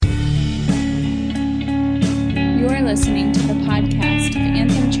are listening to the podcast of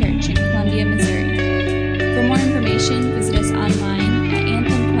Anthem Church in Columbia, Missouri. For more information, visit us online at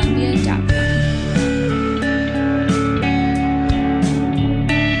anthemcolumbia.com.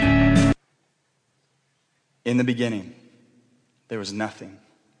 In the beginning, there was nothing.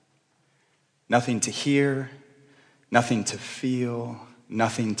 Nothing to hear, nothing to feel,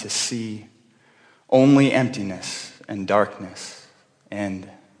 nothing to see. Only emptiness and darkness and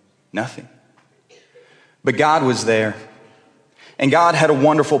nothing. But God was there, and God had a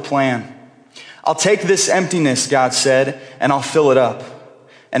wonderful plan. I'll take this emptiness, God said, and I'll fill it up.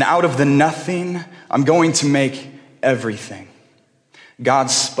 And out of the nothing, I'm going to make everything.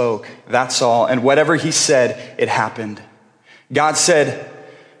 God spoke, that's all. And whatever he said, it happened. God said,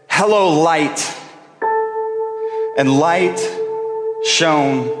 "Hello, light." And light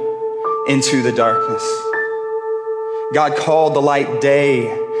shone into the darkness. God called the light day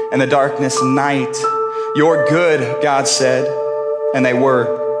and the darkness night. "You're good," God said, and they were.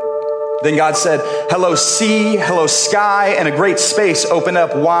 Then God said, "Hello sea, hello sky, and a great space opened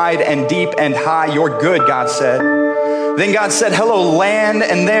up wide and deep and high. You're good," God said. Then God said, "Hello land,"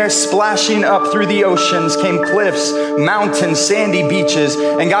 and there splashing up through the oceans came cliffs, mountains, sandy beaches.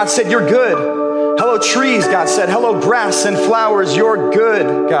 And God said, "You're good." "Hello trees," God said. "Hello grass and flowers." "You're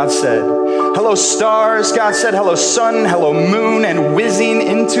good," God said. "Hello stars," God said. "Hello sun, hello moon." And whizzing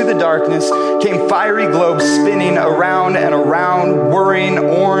into the darkness came fiery globes spinning around and around, whirring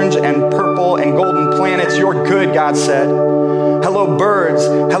orange and purple and golden planets. "You're good," God said. "Hello birds,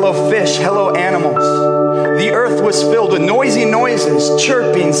 hello fish, hello animals." The earth was filled with noisy noises,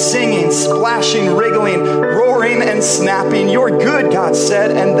 chirping, singing, splashing, wriggling, roaring, and snapping. "You're good," God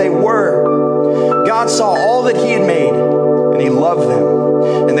said, and they were. God saw all that he had made, and he loved them.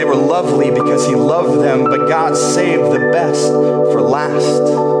 And they were lovely because he loved them, but God saved the best for last.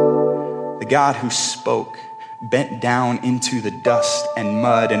 The God who spoke bent down into the dust and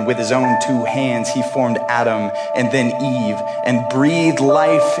mud, and with his own two hands he formed Adam and then Eve and breathed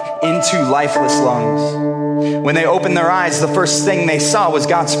life into lifeless lungs. When they opened their eyes, the first thing they saw was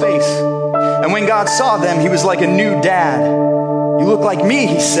God's face. And when God saw them, he was like a new dad. "You look like me,"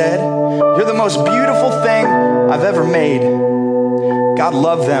 he said. "You're the most beautiful thing I've ever made." God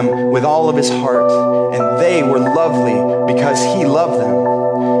loved them with all of his heart, and they were lovely because he loved them.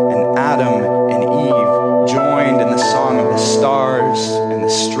 And Adam and Eve joined in the song of the stars and the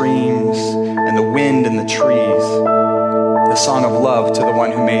streams and the wind and the trees, the song of love to the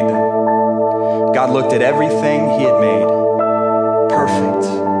one who made them. God looked at everything he had made. "Perfect,"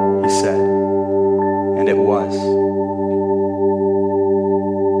 he said, and it was.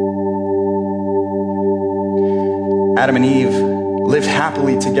 Adam and Eve lived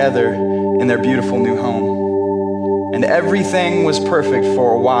happily together in their beautiful new home. And everything was perfect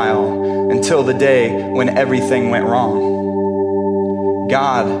for a while until the day when everything went wrong.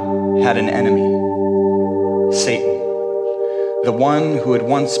 God had an enemy, Satan, the one who had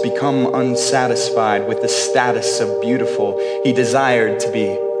once become unsatisfied with the status of beautiful. He desired to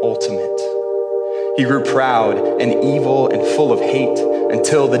be ultimate. He grew proud and evil and full of hate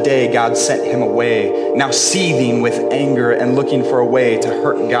until the day God sent him away. Now seething with anger and looking for a way to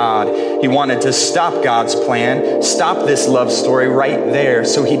hurt God. He wanted to stop God's plan, stop this love story right there.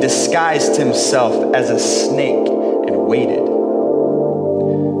 So he disguised himself as a snake and waited.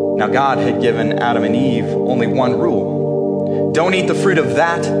 Now God had given Adam and Eve only one rule. Don't eat the fruit of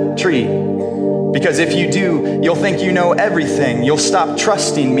that tree. Because if you do, you'll think you know everything. You'll stop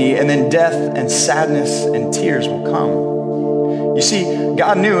trusting me, and then death and sadness and tears will come. You see,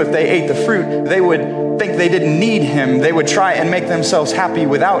 God knew if they ate the fruit, they would think they didn't need him. They would try and make themselves happy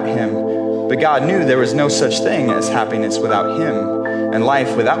without him. But God knew there was no such thing as happiness without him, and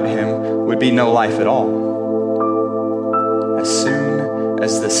life without him would be no life at all. As soon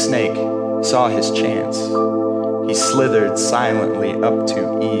as the snake saw his chance, he slithered silently up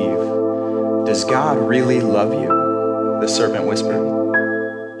to Eve. "Does God really love you?" the serpent whispered.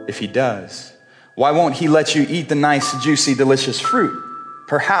 "If he does, why won't he let you eat the nice, juicy, delicious fruit?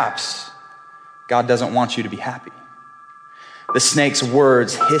 Perhaps God doesn't want you to be happy." The snake's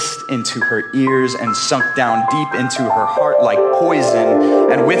words hissed into her ears and sunk down deep into her heart like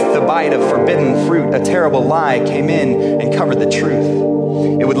poison. And with the bite of forbidden fruit, a terrible lie came in and covered the truth.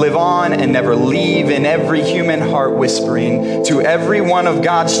 It would live on and never leave in every human heart, whispering to every one of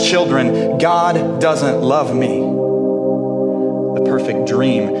God's children, "God doesn't love me." The perfect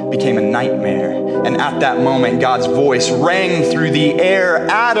dream became a nightmare. And at that moment, God's voice rang through the air,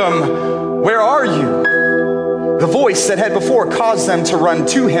 "Adam, where are you?" The voice that had before caused them to run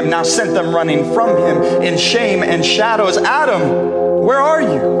to him now sent them running from him in shame and shadows. "Adam, where are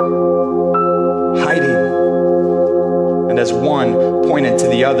you?" "Hiding as one pointed to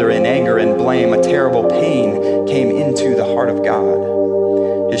the other in anger and blame, a terrible pain came into the heart of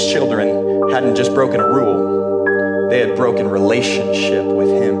God. His children hadn't just broken a rule, they had broken relationship with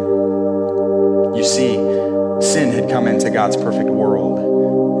him. You see, sin had come into God's perfect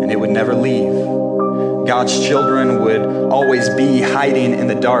world, and it would never leave. God's children would always be hiding in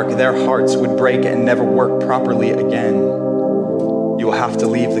the dark. Their hearts would break and never work properly again. You will have to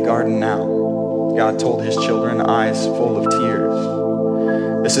leave the garden now, God told his children, eyes full of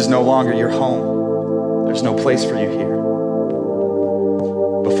tears. This is no longer your home. There's no place for you here.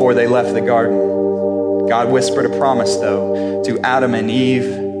 Before they left the garden, God whispered a promise, though, to Adam and Eve.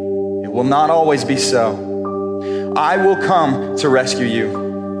 It will not always be so. I will come to rescue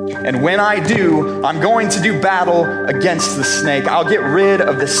you. And when I do, I'm going to do battle against the snake. I'll get rid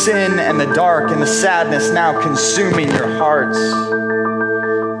of the sin and the dark and the sadness now consuming your hearts.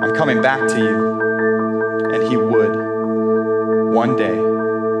 I'm coming back to you. And he would. One day,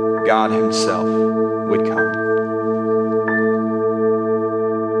 God himself would come.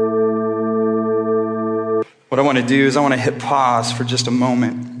 What I want to do is I want to hit pause for just a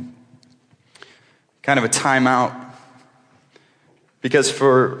moment. Kind of a timeout. Because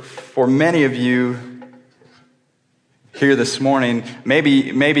for many of you here this morning,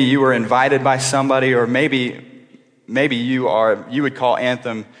 maybe you were invited by somebody, or maybe you would call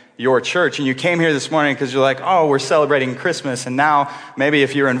Anthem your church, and you came here this morning because you're like, oh, we're celebrating Christmas, and now maybe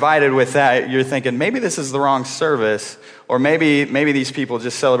if you're invited with that, you're thinking maybe this is the wrong service, or maybe these people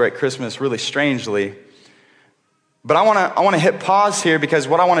just celebrate Christmas really strangely. But I want to hit pause here, because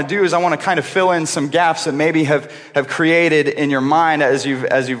what I want to do is I want to kind of fill in some gaps that maybe have created in your mind as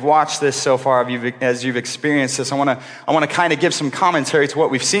you've watched this so far, as you've experienced this. I want to kind of give some commentary to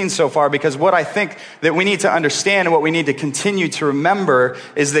what we've seen so far, because what I think that we need to understand and what we need to continue to remember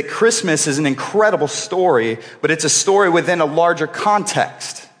is that Christmas is an incredible story, but it's a story within a larger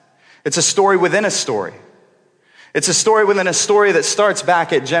context. It's a story within a story. It's a story within a story that starts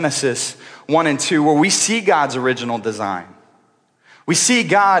back at Genesis 1 and 2, where we see God's original design. We see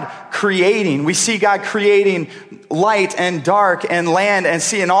God creating. We see God creating light and dark and land and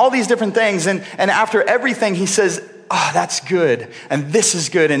sea and all these different things. And after everything, he says, that's good. And this is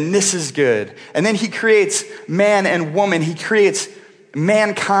good. And this is good. And then he creates man and woman. He creates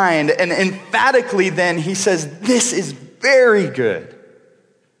mankind. And emphatically then he says, this is very good.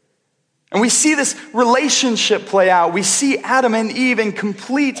 And we see this relationship play out. We see Adam and Eve in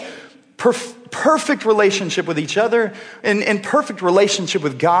complete, perfect relationship with each other, in perfect relationship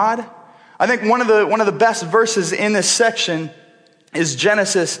with God. I think one of the best verses in this section is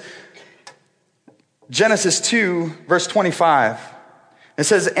Genesis 2, verse 25. It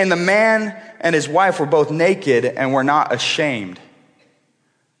says, and the man and his wife were both naked and were not ashamed.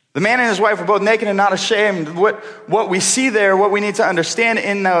 The man and his wife were both naked and not ashamed. What we see there, what we need to understand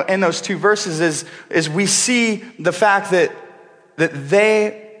in those two verses is we see the fact that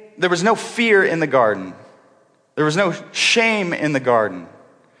there was no fear in the garden. There was no shame in the garden.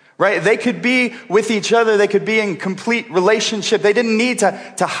 Right? They could be with each other. They could be in complete relationship. They didn't need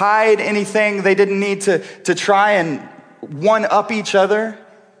to hide anything. They didn't need to try and one-up each other.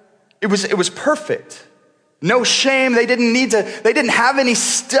 It was perfect. No shame. They didn't have any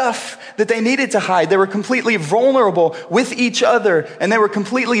stuff that they needed to hide. They were completely vulnerable with each other, and they were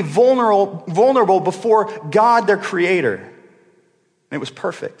completely vulnerable before God, their creator. And it was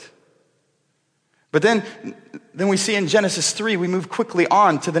perfect. But then we see in Genesis 3, we move quickly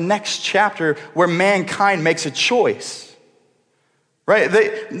on to the next chapter where mankind makes a choice. Right?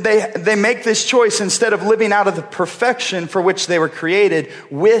 They make this choice. Instead of living out of the perfection for which they were created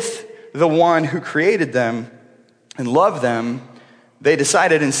with the one who created them and loved them, they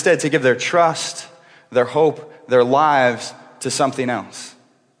decided instead to give their trust, their hope, their lives to something else.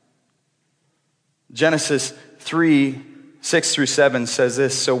 Genesis 3, 6 through 7 says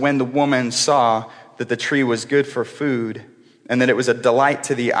this, so when the woman saw that the tree was good for food, and that it was a delight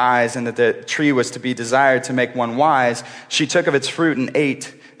to the eyes, and that the tree was to be desired to make one wise, she took of its fruit and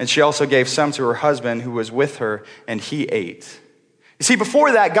ate, and she also gave some to her husband who was with her, and he ate. You see,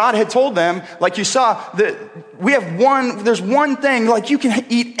 before that, God had told them, like you saw, that there's one thing, like you can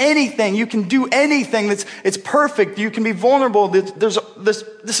eat anything, you can do anything, it's perfect, you can be vulnerable,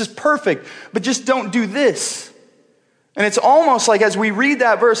 this is perfect, but just don't do this. And it's almost like, as we read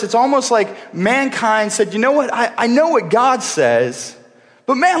that verse, it's almost like mankind said, you know what, I know what God says,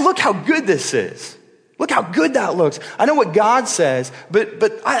 but man, look how good this is. Look how good that looks. I know what God says,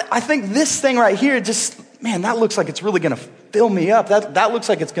 but I think this thing right here man, that looks like it's really going to fill me up. That looks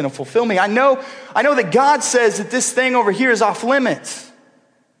like it's going to fulfill me. I know that God says that this thing over here is off limits.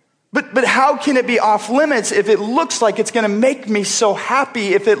 But but how can it be off limits if it looks like it's going to make me so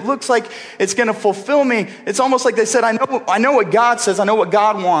happy, if it looks like it's going to fulfill me? It's almost like they said, I know what God says, I know what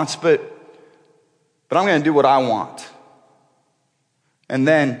God wants, but I'm going to do what I want. And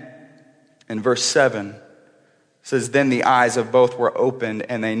then in verse 7, it says, then the eyes of both were opened,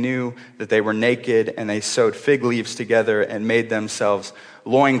 and they knew that they were naked, and they sewed fig leaves together and made themselves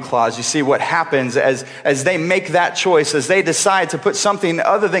loincloths. You see what happens as they make that choice, as they decide to put something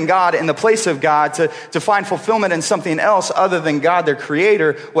other than God in the place of God, to find fulfillment in something else other than God, their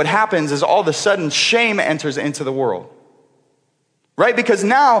creator. What happens is all of a sudden shame enters into the world. Right? Because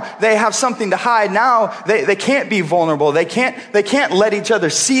now they have something to hide. Now they can't be vulnerable. They can't let each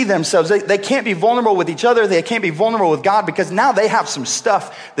other see themselves. They can't be vulnerable with each other. They can't be vulnerable with God because now they have some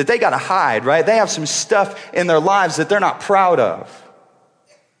stuff that they got to hide, right? They have some stuff in their lives that they're not proud of.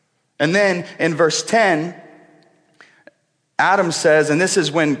 And then in verse 10, Adam says, and this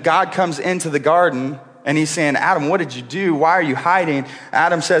is when God comes into the garden and he's saying, Adam, what did you do? Why are you hiding?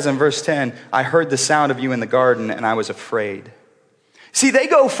 Adam says in verse 10, I heard the sound of you in the garden and I was afraid. See, they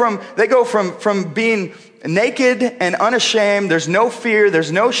go from being naked and unashamed. There's no fear.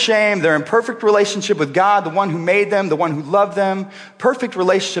 There's no shame. They're in perfect relationship with God, the one who made them, the one who loved them. Perfect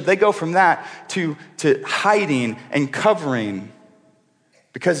relationship. They go from that to hiding and covering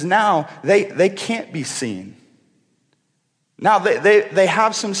because now they can't be seen. Now they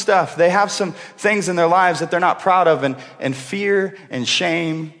have some stuff. They have some things in their lives that they're not proud of, and fear and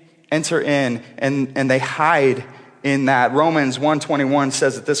shame enter in, and they hide in that. Romans 1:21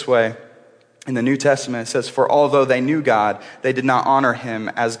 says it this way. In the New Testament, it says, for although they knew God, they did not honor him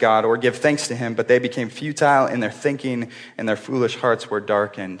as God or give thanks to him, but they became futile in their thinking and their foolish hearts were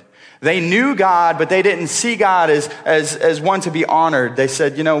darkened. They knew God, but they didn't see God as one to be honored. They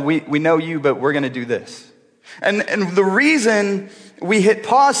said, we know you, but we're going to do this. And the reason we hit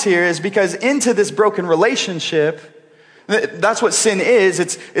pause here is because into this broken relationship, that's what sin is.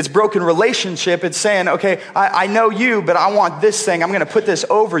 It's broken relationship. It's saying, okay, I know you, but I want this thing. I'm going to put this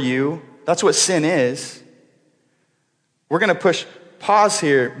over you. That's what sin is. We're going to push pause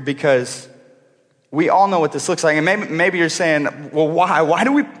here because we all know what this looks like. And maybe you're saying, well, why? Why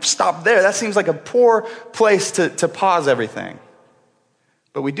do we stop there? That seems like a poor place to pause everything.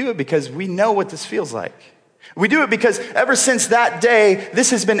 But we do it because we know what this feels like. We do it because ever since that day,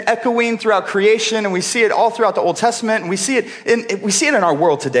 this has been echoing throughout creation, and we see it all throughout the Old Testament, and we see it in our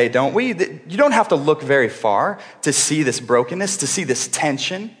world today, don't we? You don't have to look very far to see this brokenness, to see this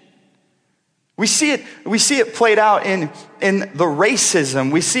tension. We see it played out in the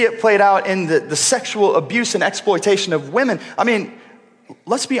racism. We see it played out in the sexual abuse and exploitation of women. I mean,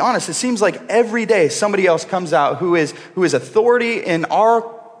 let's be honest. It seems like every day somebody else comes out who is authority in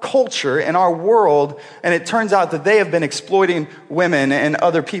our culture, in our world, and it turns out that they have been exploiting women and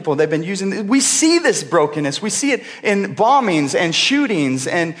other people. They've been using, we see this brokenness. We see it in bombings and shootings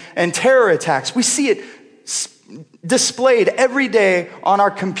and terror attacks. We see it displayed every day on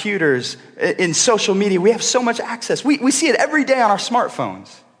our computers, in social media. We have so much access. We see it every day on our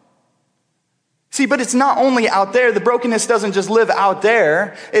smartphones. See, but it's not only out there. The brokenness doesn't just live out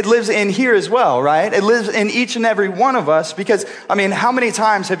there. It lives in here as well, right? It lives in each and every one of us because, I mean, how many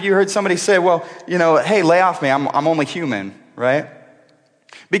times have you heard somebody say, well, hey, lay off me. I'm only human, right?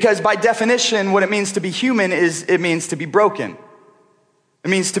 Because by definition, what it means to be human is it means to be broken. It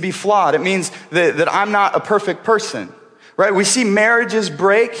means to be flawed. It means that I'm not a perfect person, right? We see marriages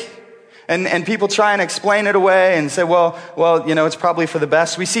break. And people try and explain it away and say, well, it's probably for the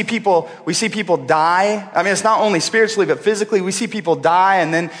best. We see people die. I mean, it's not only spiritually, but physically. We see people die,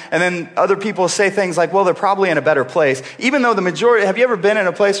 and then other people say things like, well, they're probably in a better place. Even though the majority, have you ever been in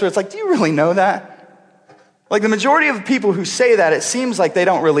a place where it's like, do you really know that? Like the majority of the people who say that, it seems like they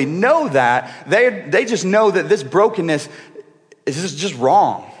don't really know that. They just know that this brokenness is just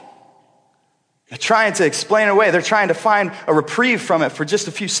wrong. They're trying to explain it away. They're trying to find a reprieve from it for just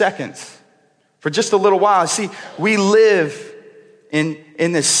a few seconds, for just a little while. See, we live in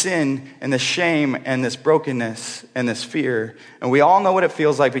this sin and this shame and this brokenness and this fear. And we all know what it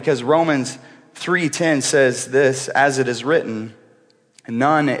feels like because Romans 3:10 says this, as it is written,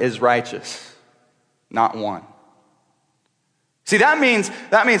 none is righteous, not one. See, that means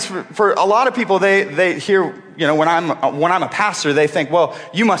for a lot of people, they hear, when I'm a pastor, they think, well,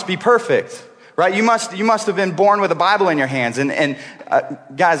 you must be perfect. Right? You must have been born with a Bible in your hands. And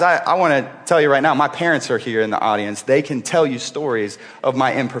guys, I want to tell you right now, my parents are here in the audience. They can tell you stories of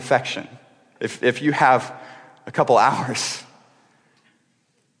my imperfection if you have a couple hours.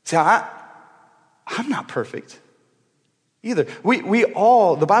 See, I'm not perfect either. We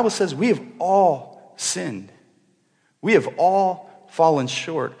all, the Bible says we have all sinned. We have all fallen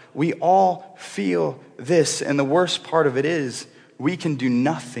short. We all feel this. And the worst part of it is we can do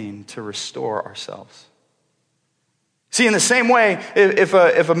nothing to restore ourselves. See, in the same way, if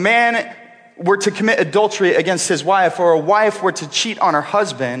a man were to commit adultery against his wife, or a wife were to cheat on her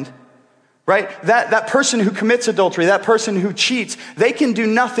husband, right? That person who commits adultery, that person who cheats, they can do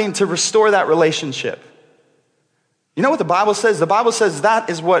nothing to restore that relationship. You know what the Bible says? The Bible says that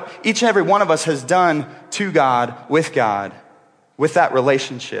is what each and every one of us has done to God, with that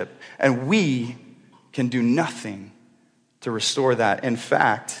relationship. And we can do nothing to restore that. In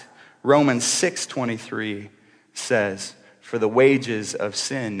fact, Romans 6:23 says, "For the wages of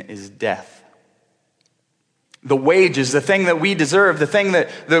sin is death." The wages, the thing that we deserve, the thing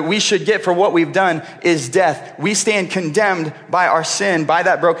that we should get for what we've done is death. We stand condemned by our sin, by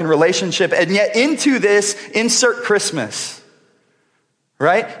that broken relationship. And yet into this, insert Christmas.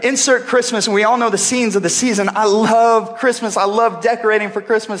 Right? Insert Christmas, and we all know the scenes of the season. I love Christmas. I love decorating for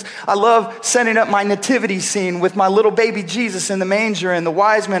Christmas. I love setting up my nativity scene with my little baby Jesus in the manger and the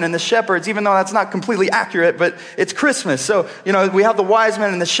wise men and the shepherds, even though that's not completely accurate, but it's Christmas. So, we have the wise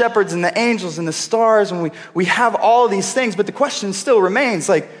men and the shepherds and the angels and the stars, and we have all of these things, but the question still remains,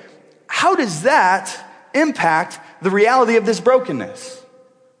 how does that impact the reality of this brokenness?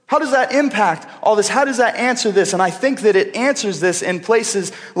 How does that impact all this? How does that answer this? And I think that it answers this in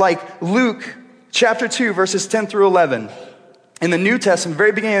places like Luke chapter 2, verses 10 through 11. In the New Testament,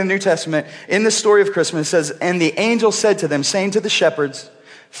 very beginning of the New Testament, in the story of Christmas, it says, "And the angel said to them, saying to the shepherds,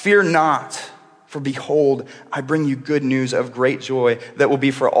 'Fear not, for behold, I bring you good news of great joy that will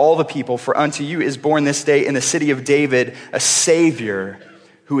be for all the people. For unto you is born this day in the city of David a Savior,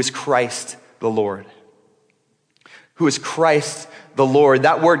 who is Christ the Lord.'" Who is Christ the Lord.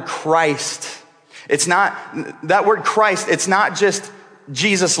 That word Christ, it's not just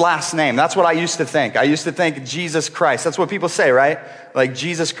Jesus' last name. That's what I used to think. I used to think Jesus Christ. That's what people say, right? Like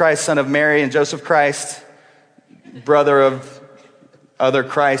Jesus Christ, son of Mary and Joseph Christ, brother of other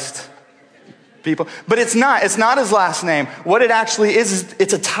Christ people. But it's not his last name. What it actually is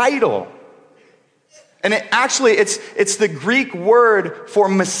it's a title. And it's the Greek word for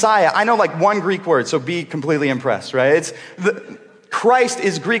Messiah. I know one Greek word, so be completely impressed, right? Christ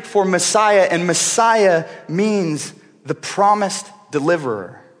is Greek for Messiah, and Messiah means the promised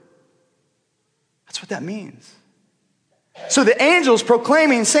deliverer. That's what that means. So the angels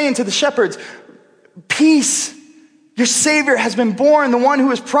proclaiming, saying to the shepherds, "Peace, your Savior has been born. The one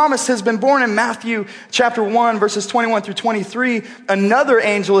who is promised has been born." In Matthew chapter 1, verses 21 through 23, another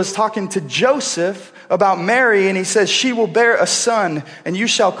angel is talking to Joseph about Mary, and he says, "She will bear a son, and you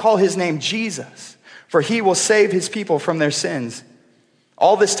shall call his name Jesus, for he will save his people from their sins."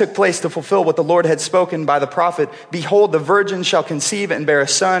 All this took place to fulfill what the Lord had spoken by the prophet. "Behold, the virgin shall conceive and bear a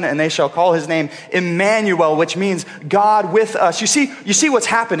son, and they shall call his name Emmanuel," which means God with us. You see what's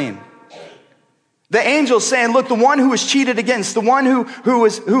happening. The angel's saying, look, the one who was cheated against, the one who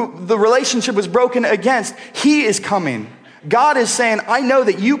the relationship was broken against, he is coming. God is saying, I know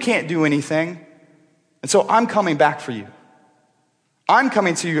that you can't do anything, and so I'm coming back for you. I'm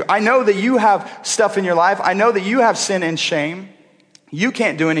coming to you. I know that you have stuff in your life. I know that you have sin and shame you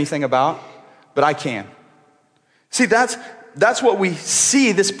can't do anything about, but I can. See, that's what we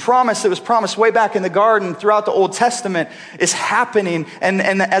see. This promise that was promised way back in the garden throughout the Old Testament is happening. And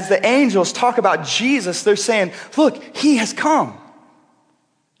as the angels talk about Jesus, they're saying, look, he has come.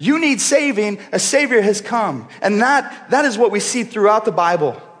 You need saving. A Savior has come. And that is what we see throughout the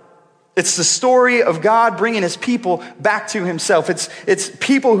Bible. It's the story of God bringing his people back to himself. It's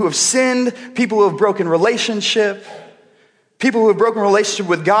people who have sinned, people who have broken relationship, people who have broken relationship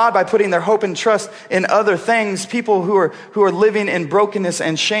with God by putting their hope and trust in other things, people who are living in brokenness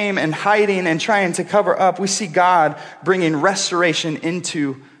and shame and hiding and trying to cover up. We see God bringing restoration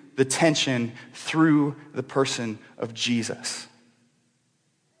into the tension through the person of Jesus.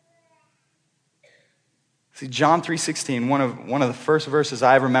 See, John 3:16, one of the first verses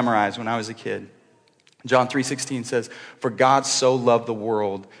I ever memorized when I was a kid. John 3:16 says, "For God so loved the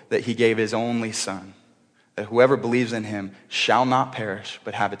world that he gave his only son, that whoever believes in him shall not perish,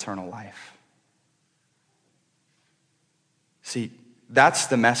 but have eternal life." See, that's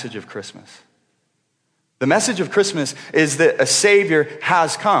the message of Christmas. The message of Christmas is that a Savior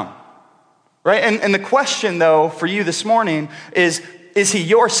has come, right? And the question, though, for you this morning is he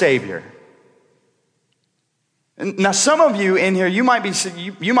your Savior? Now, some of you in here, you might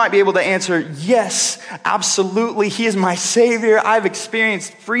be able to answer, yes, absolutely. He is my Savior. I've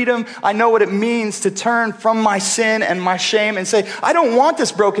experienced freedom. I know what it means to turn from my sin and my shame and say, I don't want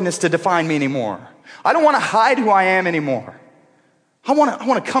this brokenness to define me anymore. I don't want to hide who I am anymore. I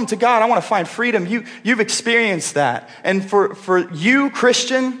want to come to God. I want to find freedom. You've experienced that. And for you,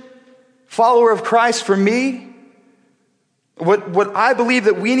 Christian, follower of Christ, for me, what I believe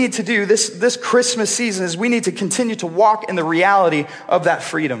that we need to do this Christmas season is we need to continue to walk in the reality of that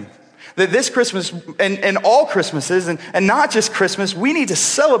freedom. That this Christmas and all Christmases and not just Christmas, we need to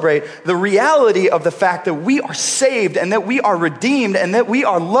celebrate the reality of the fact that we are saved and that we are redeemed and that we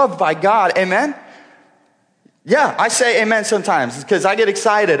are loved by God. Amen? Yeah, I say amen sometimes because I get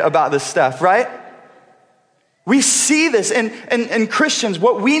excited about this stuff, right? We see this and Christians,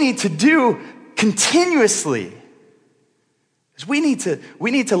 what we need to do continuously is we need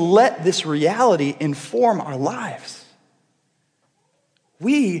to let this reality inform our lives.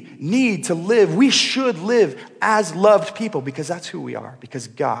 We need to live, we should live as loved people because that's who we are, because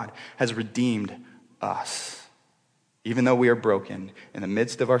God has redeemed us. Even though we are broken in the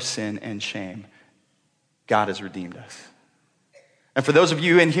midst of our sin and shame, God has redeemed us. And for those of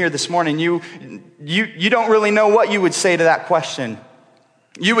you in here this morning, you don't really know what you would say to that question.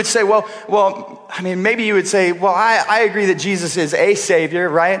 You would say, maybe you would say, I agree that Jesus is a Savior,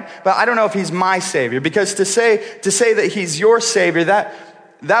 right? But I don't know if He's my Savior. Because to say that He's your Savior,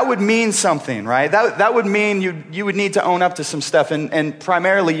 that would mean something, right? That would mean you would need to own up to some stuff. And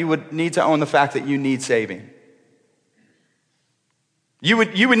primarily, you would need to own the fact that you need saving. You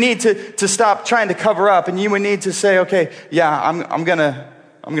would need to stop trying to cover up, and you would need to say, okay, yeah, I'm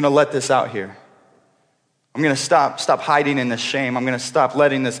gonna let this out here. I'm gonna stop hiding in this shame. I'm gonna stop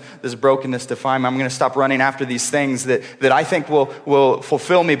letting this brokenness define me. I'm gonna stop running after these things that I think will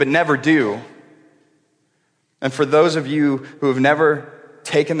fulfill me but never do. And for those of you who have never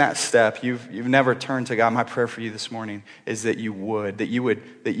taken that step, you've never turned to God, my prayer for you this morning is that you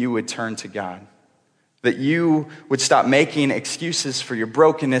would turn to God. That you would stop making excuses for your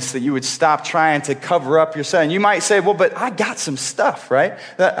brokenness, that you would stop trying to cover up your sin. You might say, but I got some stuff, right?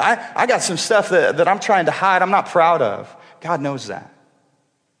 I got some stuff that I'm trying to hide, I'm not proud of. God knows that.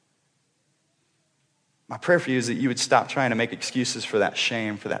 My prayer for you is that you would stop trying to make excuses for that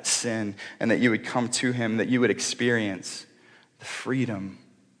shame, for that sin, and that you would come to Him, that you would experience the freedom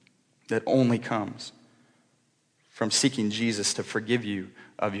that only comes from seeking Jesus to forgive you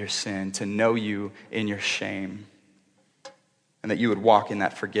of your sin, to know you in your shame, and that you would walk in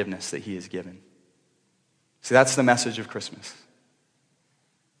that forgiveness that He has given. See, that's the message of Christmas.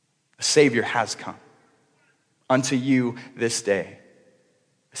 A Savior has come. Unto you this day,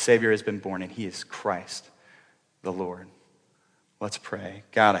 a Savior has been born, and He is Christ the Lord. Let's pray.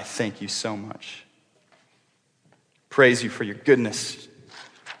 God, I thank you so much. Praise you for your goodness.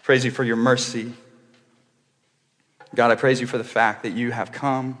 Praise you for your mercy. God, I praise you for the fact that you have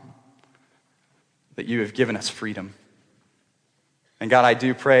come, that you have given us freedom. And God, I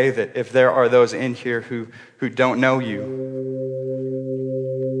do pray that if there are those in here who don't know you,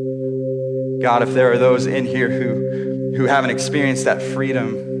 God, if there are those in here who haven't experienced that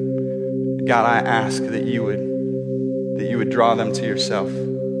freedom, God, I ask that you would draw them to yourself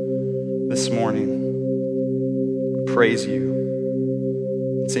this morning. We praise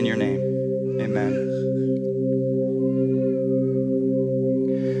you. It's in your name. Amen.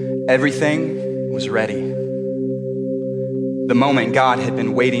 Everything was ready. The moment God had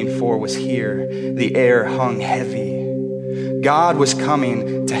been waiting for was here. The air hung heavy. God was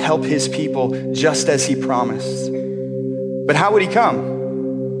coming to help His people just as He promised. But how would He come?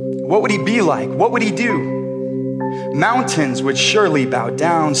 What would He be like? What would He do? Mountains would surely bow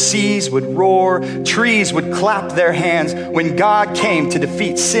down. Seas would roar. Trees would clap their hands when God came to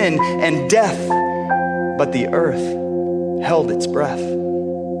defeat sin and death. But the earth held its breath.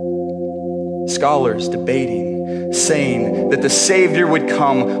 Scholars debating, saying that the Savior would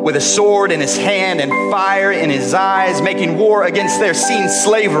come with a sword in His hand and fire in His eyes, making war against their seen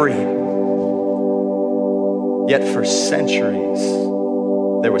slavery. Yet for centuries,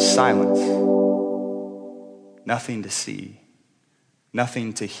 there was silence. Nothing to see,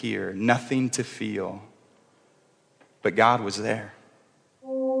 nothing to hear, nothing to feel. But God was there.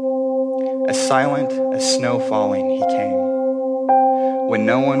 As silent as snow falling, He came. When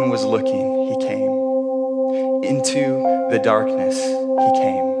no one was looking, He came. Into the darkness, He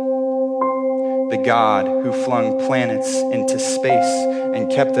came. The God who flung planets into space and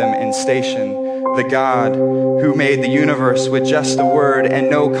kept them in station. The God who made the universe with just a word and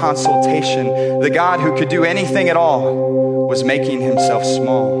no consultation. The God who could do anything at all was making Himself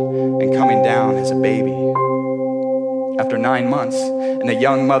small and coming down as a baby. After 9 months, in a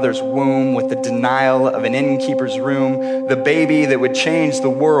young mother's womb with the denial of an innkeeper's room, the baby that would change the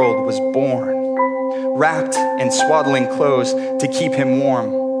world was born, wrapped in swaddling clothes to keep Him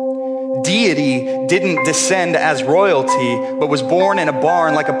warm. Deity didn't descend as royalty, but was born in a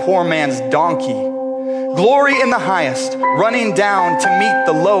barn like a poor man's donkey. Glory in the highest, running down to meet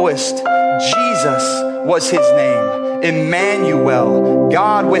the lowest. Jesus was his name. Emmanuel,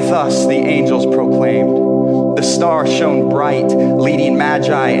 God with us, the angels proclaimed. The star shone bright, leading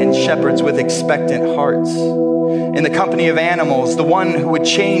magi and shepherds with expectant hearts. In the company of animals, the one who would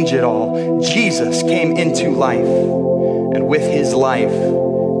change it all, Jesus came into life. And with his life,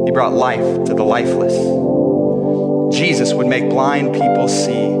 he brought life to the lifeless. Jesus would make blind people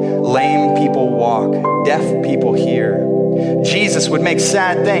see, lame people walk, deaf people hear. Jesus would make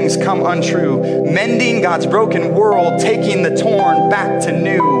sad things come untrue, mending God's broken world, taking the torn back to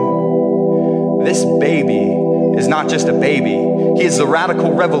new. This baby is not just a baby. He is the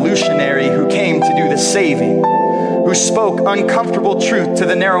radical revolutionary who came to do the saving, who spoke uncomfortable truth to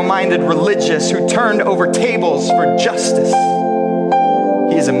the narrow-minded religious, who turned over tables for justice.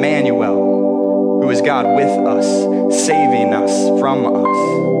 He is Emmanuel, who is God with us, saving us from us,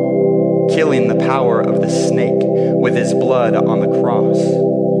 killing the power of the snake with his blood on the cross.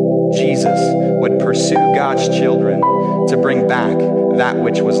 Jesus would pursue God's children to bring back that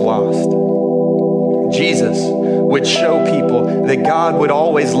which was lost. Jesus would show people that God would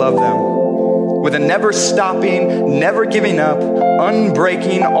always love them with a never stopping, never giving up,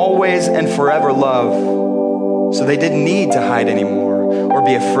 unbreaking, always and forever love. So they didn't need to hide anymore or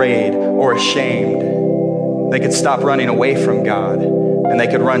be afraid or ashamed. They could stop running away from God and they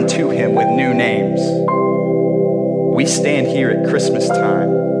could run to him with new names. We stand here at Christmas time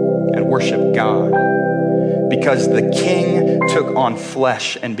and worship God because the King took on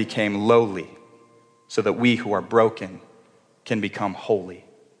flesh and became lowly so that we who are broken can become holy.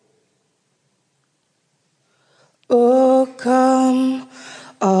 Oh, come,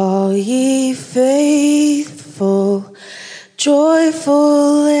 all ye faithful,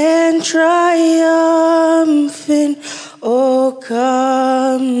 joyful and triumphant. Oh,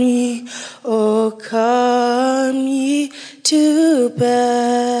 come ye to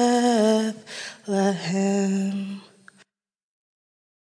Bethlehem.